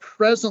setup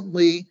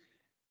presently,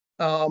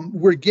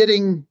 we're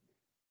getting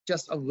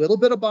just a little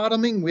bit of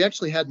bottoming. We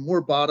actually had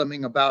more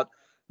bottoming about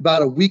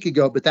a week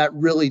ago, but that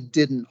really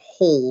didn't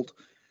hold.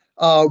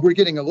 We're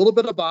getting a little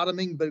bit of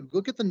bottoming, but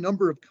look at the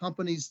number of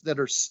companies that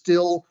are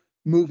still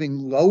moving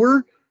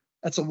lower.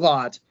 That's a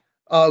lot.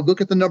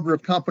 Look at the number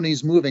of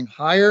companies moving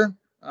higher.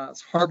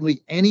 It's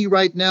hardly any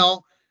right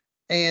now.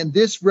 And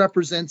this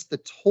represents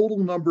the total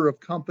number of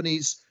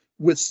companies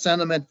with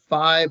sentiment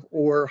 5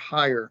 or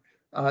higher.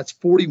 It's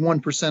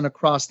 41%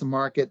 across the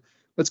market.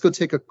 Let's go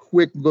take a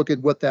quick look at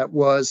what that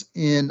was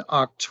in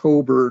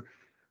October.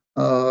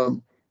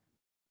 That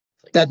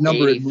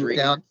number had moved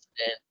down.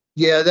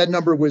 Yeah, that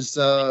number was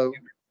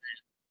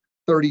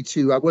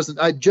 32.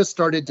 I just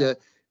started to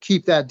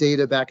keep that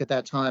data back at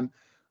that time.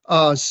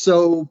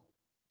 So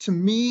to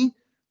me,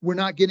 we're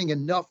not getting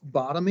enough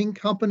bottoming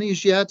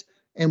companies yet,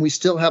 and we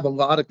still have a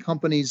lot of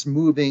companies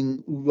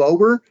moving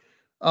lower.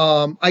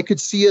 I could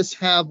see us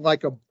have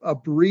like a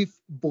brief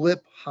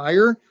blip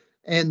higher,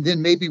 and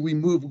then maybe we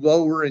move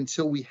lower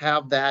until we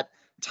have that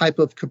type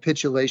of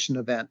capitulation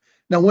event.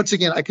 Now, once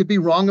again, I could be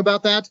wrong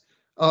about that.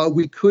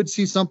 We could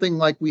see something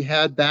like we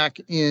had back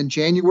in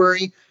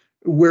January,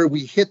 where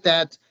we hit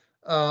that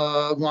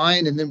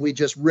line and then we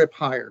just rip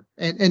higher,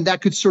 and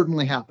that could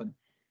certainly happen.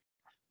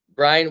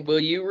 Brian, will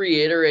you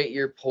reiterate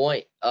your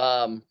point?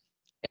 And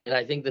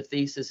I think the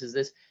thesis is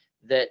this,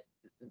 that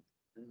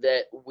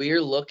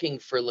we're looking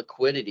for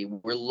liquidity.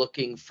 We're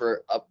looking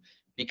for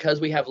because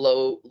we have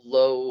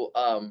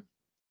that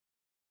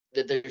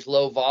there's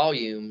low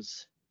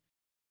volumes.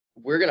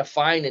 We're going to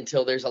find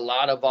until there's a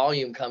lot of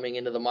volume coming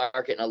into the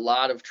market and a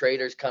lot of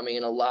traders coming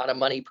and a lot of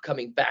money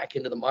coming back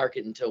into the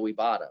market until we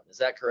bottom. Is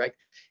that correct?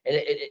 And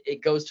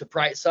it goes to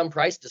some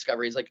price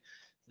discoveries. Like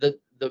the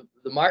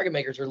market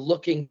makers are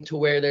looking to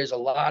where there's a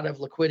lot of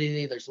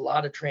liquidity, there's a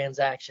lot of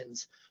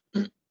transactions,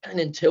 and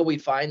until we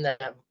find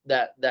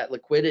that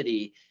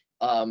liquidity,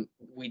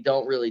 we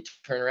don't really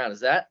turn around. Is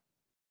that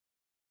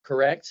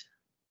correct?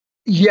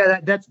 Yeah,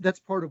 that's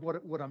part of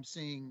what I'm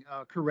seeing,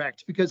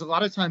 correct. Because a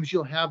lot of times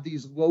you'll have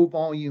these low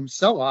volume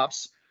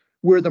sell-offs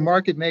where the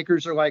market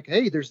makers are like,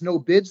 hey, there's no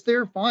bids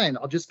there. Fine,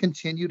 I'll just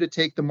continue to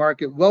take the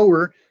market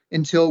lower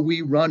until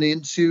we run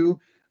into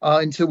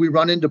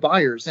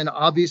buyers. And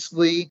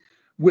obviously,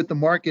 with the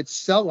market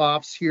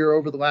sell-offs here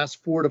over the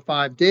last 4 to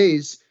 5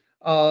 days,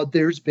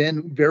 there's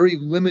been very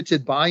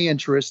limited buy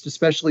interest,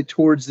 especially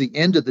towards the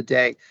end of the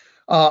day.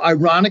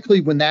 Ironically,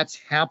 when that's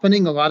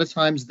happening, a lot of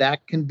times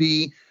that can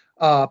be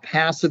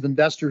passive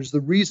investors.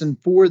 The reason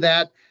for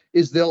that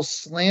is they'll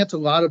slant a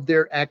lot of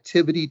their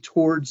activity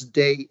towards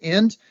day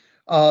end.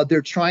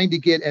 They're trying to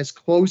get as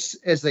close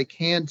as they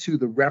can to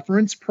the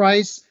reference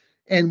price.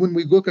 And when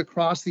we look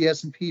across the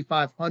S&P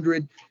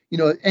 500,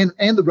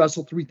 and the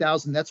Russell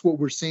 3000, that's what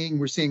we're seeing.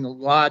 We're seeing a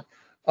lot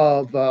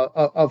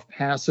of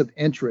passive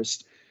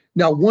interest.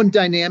 Now, one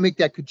dynamic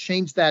that could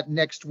change that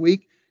next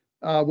week,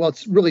 well,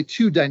 it's really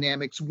two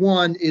dynamics.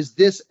 One is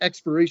this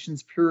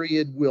expirations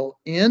period will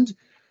end.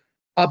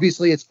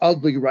 Obviously, it's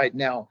ugly right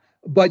now,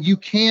 but you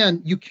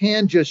can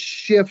just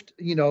shift,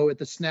 at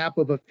the snap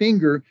of a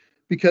finger,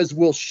 because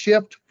we'll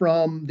shift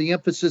from the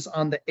emphasis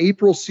on the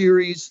April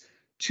series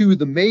to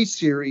the May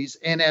series.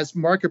 And as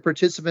market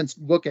participants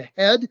look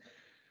ahead,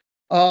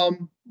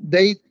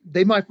 they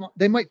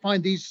might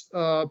find these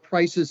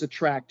prices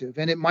attractive,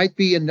 and it might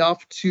be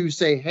enough to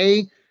say,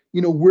 hey,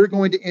 we're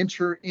going to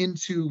enter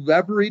into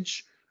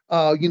leverage.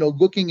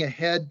 Looking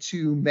ahead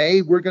to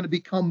May, we're going to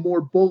become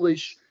more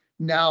bullish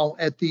now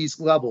at these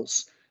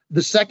levels.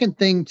 The second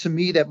thing to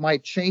me that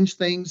might change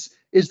things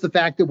is the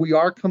fact that we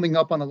are coming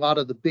up on a lot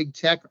of the big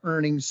tech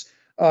earnings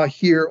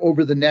here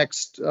over the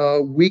next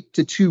week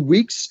to 2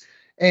 weeks,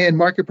 and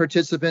market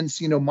participants,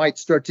 might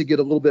start to get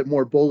a little bit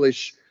more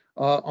bullish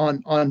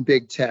on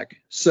big tech.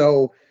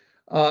 So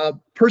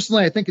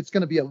personally, I think it's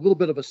going to be a little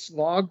bit of a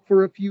slog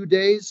for a few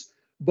days,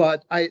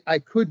 but I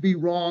could be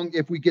wrong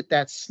if we get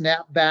that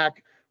snap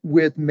back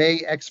with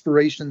May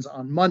expirations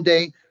on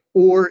Monday.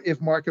 or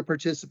if market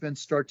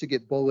participants start to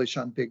get bullish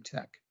on big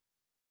tech.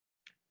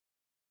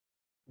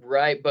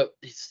 Right. But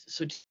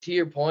so to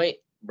your point,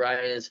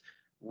 Brian, is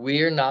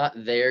we're not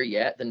there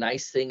yet. The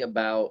nice thing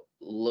about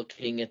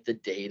looking at the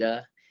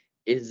data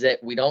is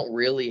that we don't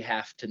really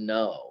have to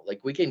know. Like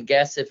we can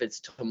guess if it's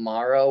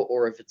tomorrow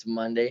or if it's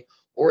Monday,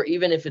 or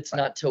even if it's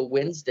not till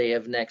Wednesday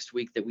of next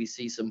week that we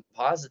see some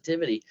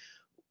positivity.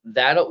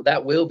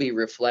 That will be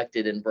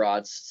reflected in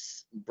broad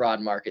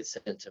market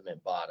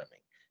sentiment bottoming.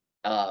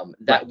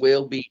 That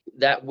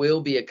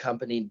will be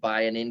accompanied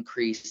by an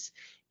increase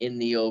in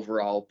the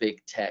overall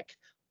big tech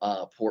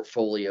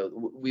portfolio.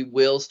 We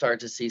will start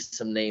to see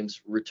some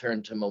names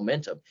return to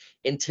momentum.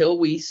 Until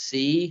we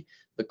see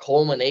the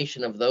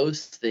culmination of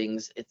those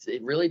things,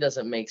 it really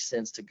doesn't make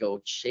sense to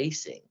go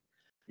chasing.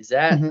 Is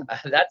that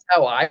that's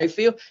how I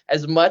feel?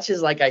 As much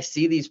as like I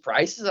see these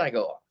prices, I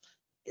go,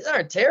 these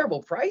aren't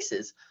terrible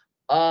prices.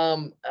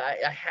 I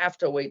have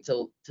to wait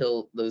till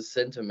those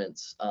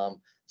sentiments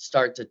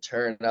start to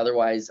turn.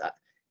 Otherwise,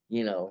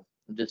 I'm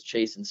just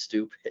chasing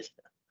stupid.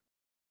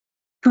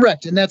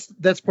 Correct. And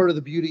that's part of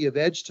the beauty of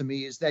Edge to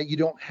me, is that you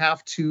don't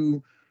have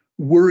to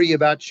worry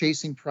about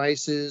chasing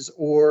prices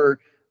or,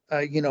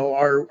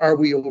 are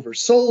we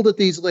oversold at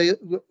these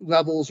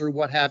levels or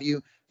what have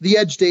you. The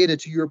Edge data,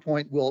 to your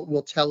point,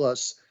 will tell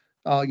us,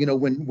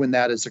 when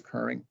that is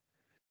occurring.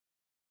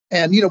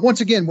 And,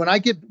 once again, when I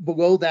get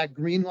below that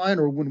green line,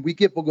 or when we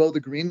get below the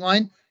green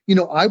line,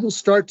 I will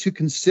start to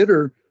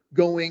consider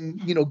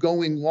going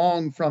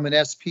long from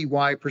an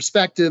SPY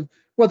perspective,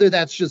 whether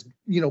that's just,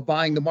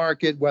 buying the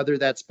market, whether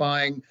that's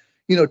buying,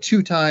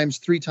 2 times,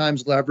 3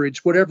 times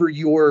leverage, whatever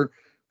you're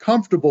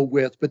comfortable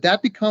with. But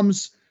that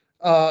becomes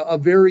a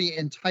very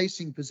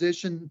enticing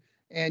position.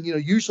 And,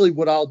 usually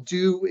what I'll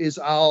do is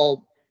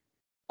I'll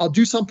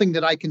do something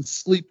that I can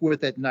sleep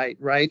with at night,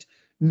 right?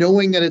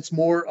 Knowing that it's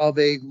more of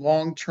a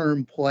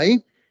long-term play.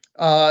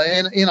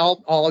 And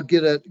I'll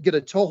get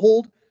a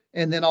toehold,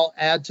 and then I'll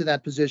add to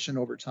that position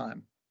over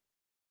time.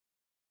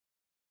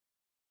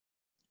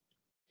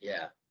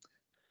 Yeah.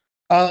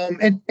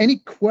 And any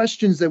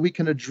questions that we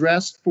can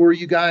address for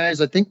you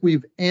guys? I think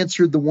we've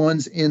answered the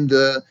ones in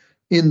the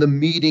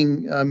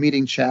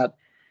meeting chat.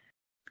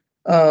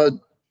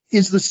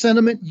 Is the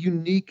sentiment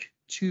unique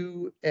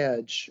to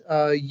Edge?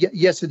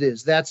 Yes, it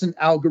is. That's an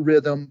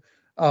algorithm.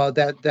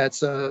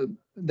 That's an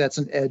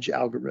Edge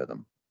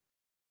algorithm.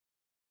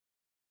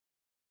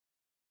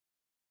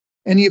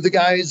 Any of the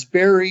guys,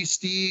 Barry,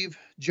 Steve,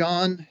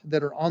 John,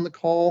 that are on the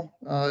call,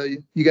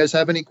 you guys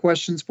have any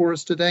questions for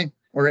us today,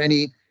 or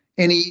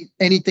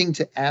anything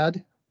to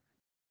add?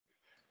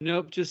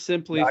 Nope, just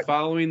simply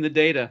following the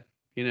data.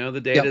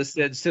 The data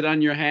said sit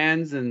on your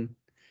hands and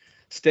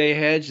stay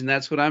hedged, and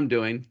that's what I'm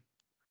doing.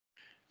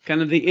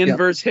 Kind of the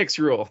inverse Hicks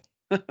rule.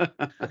 I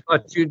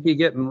thought you'd be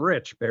getting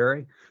rich,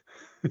 Barry.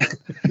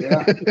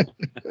 Yeah.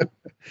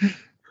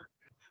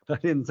 I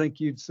didn't think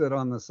you'd sit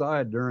on the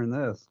side during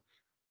this.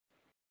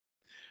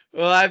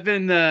 Well, I've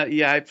been,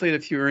 I played a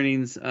few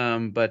earnings,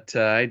 but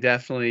I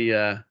definitely,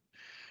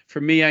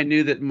 for me, I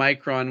knew that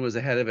Micron was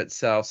ahead of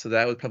itself, so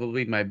that was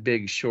probably my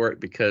big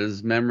short,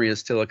 because memory is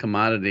still a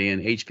commodity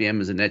and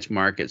HBM is a niche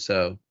market,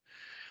 so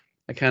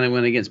I kind of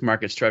went against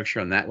market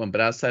structure on that one.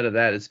 But outside of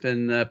that, it's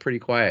been pretty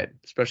quiet,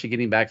 especially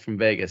getting back from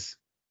Vegas.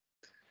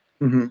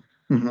 Mm-hmm.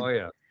 Mm-hmm. Oh,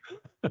 yeah.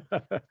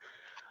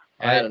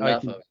 I had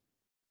enough of it.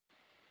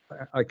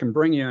 I can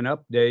bring you an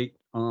update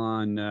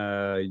on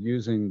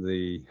using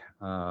the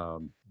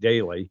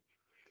daily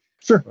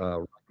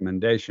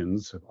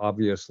recommendations.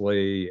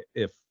 Obviously,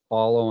 if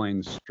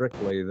following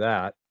strictly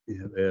that,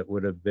 it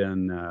would have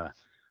been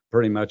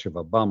pretty much of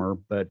a bummer.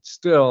 But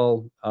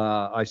still,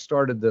 I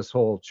started this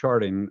whole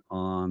charting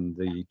on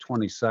the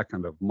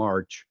 22nd of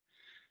March,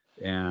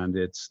 and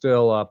it's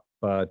still up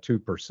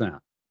 2%.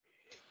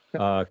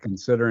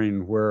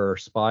 Considering where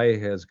SPY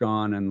has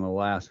gone in the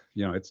last,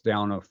 it's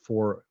down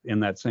in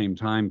that same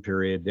time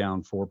period,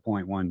 down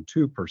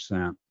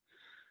 4.12%.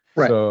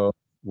 Right. So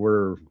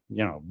we're,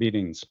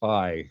 beating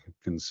SPY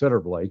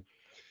considerably.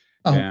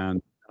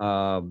 And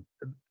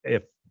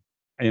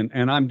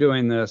and I'm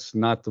doing this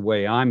not the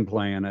way I'm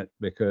playing it,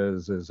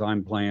 because as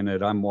I'm playing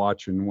it, I'm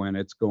watching when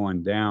it's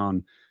going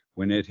down,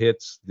 when it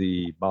hits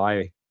the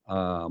buy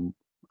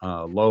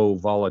low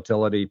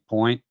volatility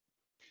point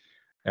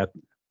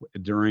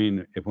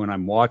when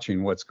I'm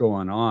watching what's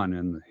going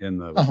on in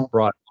the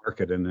broad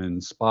market and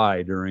in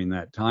SPY during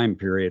that time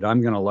period.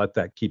 I'm going to let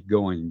that keep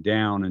going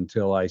down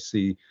until I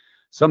see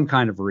some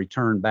kind of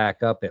return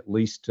back up, at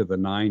least to the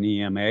 9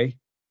 EMA,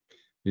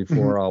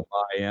 before I'll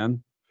buy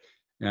in.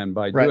 And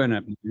by doing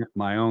it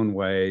my own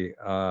way,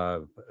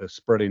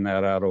 spreading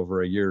that out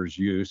over a year's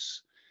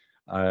use,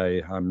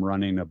 I'm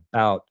running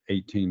about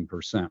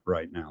 18%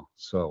 right now.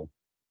 So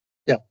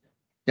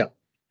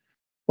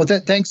well,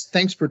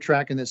 thanks for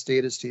tracking this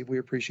data, Steve. We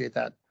appreciate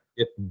that.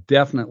 It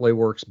definitely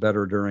works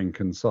better during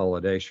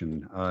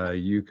consolidation.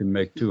 You can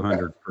make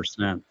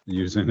 200%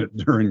 using it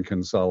during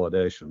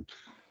consolidation.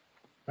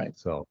 Right.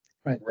 So.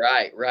 Right.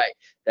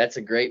 That's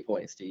a great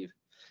point, Steve.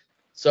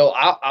 So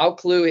I'll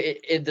clue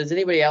it. Does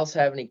anybody else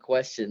have any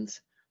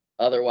questions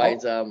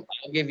Otherwise, I'll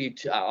give you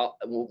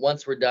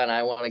once we're done,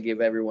 I want to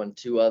give everyone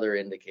 2 other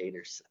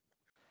indicators.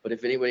 But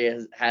if anybody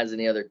has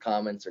any other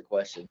comments or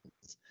questions,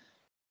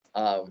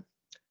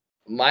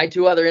 my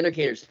 2 other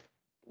indicators.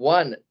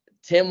 1,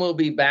 Tim will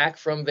be back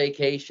from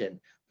vacation.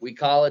 We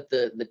call it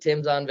the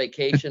Tim's on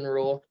vacation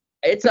rule.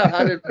 It's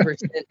 100%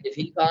 if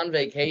he's on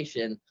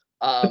vacation,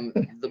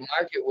 the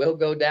market will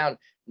go down.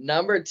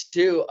 Number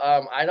 2,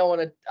 I don't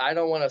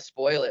want to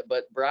spoil it,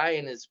 but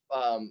Brian is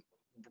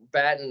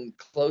batting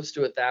close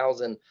to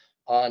 1,000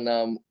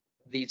 on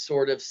these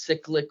sort of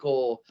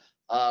cyclical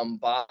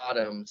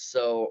bottoms.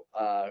 So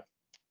I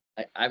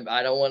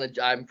don't want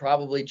to. I'm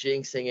probably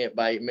jinxing it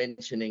by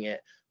mentioning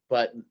it,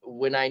 but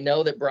when I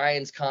know that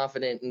Brian's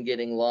confident in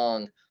getting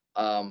long,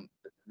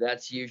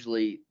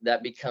 that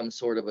becomes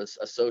sort of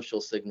a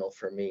social signal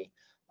for me.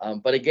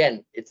 But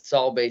again, it's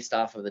all based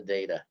off of the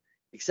data,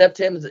 except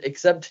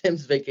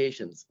Tim's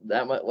vacations.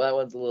 That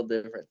one's a little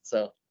different.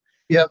 So.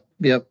 Yep.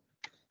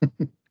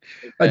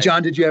 Okay.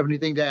 John, did you have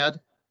anything to add?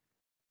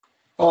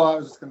 Oh, I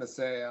was just going to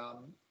say,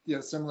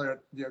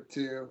 similar,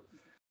 to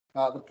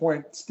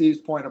Steve's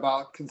point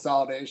about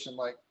consolidation.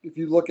 Like if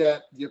you look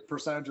at the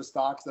percentage of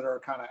stocks that are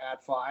kind of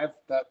at 5,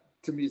 that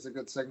to me is a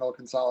good signal of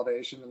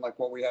consolidation, and like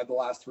what we had the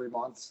last 3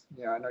 months.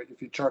 I know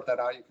if you chart that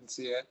out, you can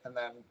see it. And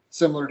then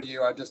similar to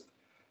you, I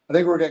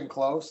think we're getting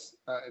close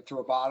to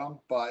a bottom.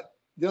 But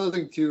the other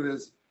thing too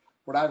is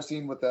what I've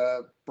seen with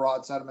the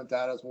broad sentiment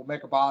data is we'll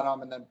make a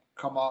bottom and then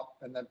come up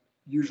and then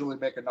usually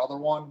make another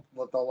one.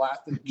 But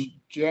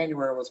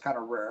January was kind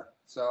of rare.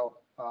 So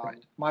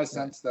my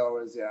sense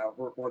though is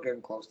we're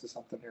getting close to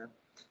something here.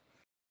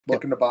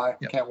 Looking to buy.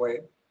 Yep. Can't wait.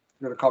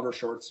 We're going to cover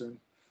short soon.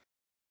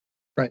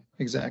 Right.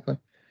 Exactly.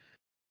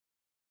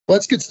 Well,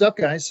 that's good stuff,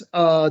 guys.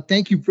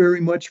 Thank you very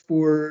much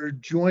for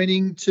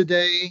joining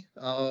today.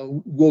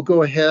 We'll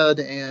go ahead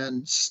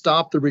and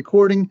stop the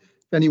recording.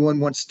 If anyone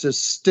wants to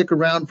stick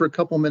around for a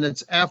couple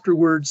minutes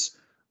afterwards,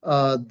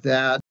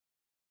 that